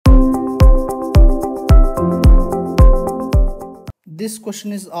This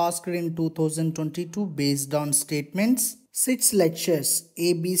question is asked in 2022 based on statements. 6 lectures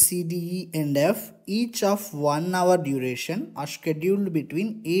A, B, C, D, E and F, each of 1 hour duration, are scheduled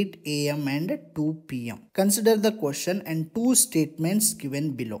between 8 am and 2 pm. Consider the question and 2 statements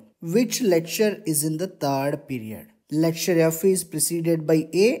given below. Which lecture is in the third period? Lecture F is preceded by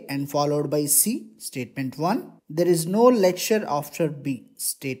A and followed by C. Statement 1. There is no lecture after B.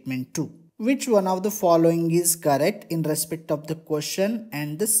 Statement 2. Which one of the following is correct in respect of the question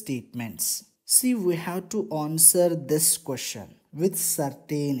and the statements? See, we have to answer this question with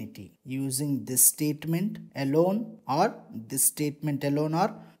certainty using this statement alone or this statement alone,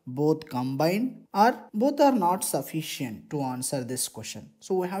 or both combined, or both are not sufficient to answer this question.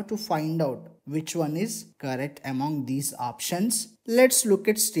 So we have to find out which one is correct among these options. Let's look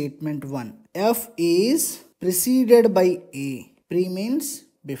at statement 1. F is preceded by A. Pre means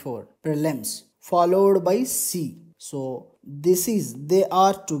before, prelims, followed by C. So this is, they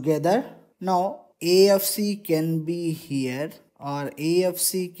are together. Now AFC can be here, or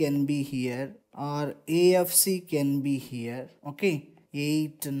AFC can be here, or AFC can be here. Okay,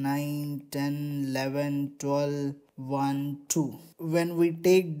 8, 9, 10, 11, 12, 1, 2. When we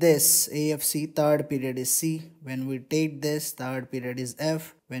take this AFC, third period is C. When we take this, third period is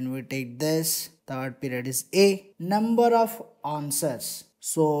F. When we take this, third period is A. Number of answers.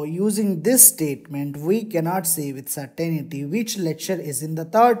 So using this statement, we cannot say with certainty which lecture is in the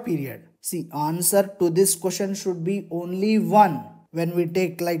third period. See, answer to this question should be only one. When we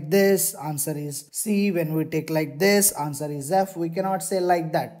take like this, answer is C. When we take like this, answer is F. We cannot say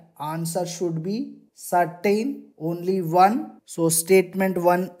like that. Answer should be certain, only one. So statement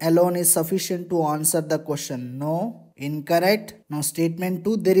 1 alone is sufficient to answer the question. No. Incorrect. Now statement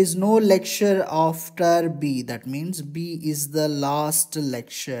 2, there is no lecture after B. That means B is the last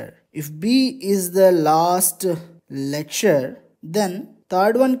lecture. If B is the last lecture, then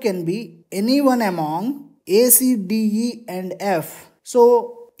third one can be any one among A, C, D, E and F.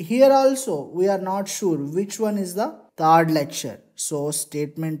 So here also we are not sure which one is the third lecture. So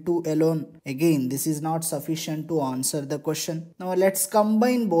statement 2 alone, again this is not sufficient to answer the question. Now let's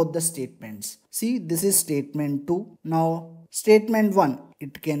combine both the statements. See, this is statement 2. Now statement 1,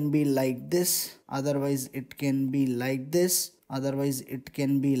 it can be like this, otherwise it can be like this, otherwise it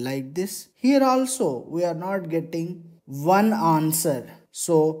can be like this. Here also we are not getting one answer.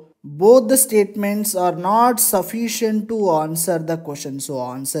 So both the statements are not sufficient to answer the question. So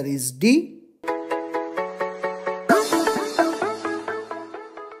answer is D.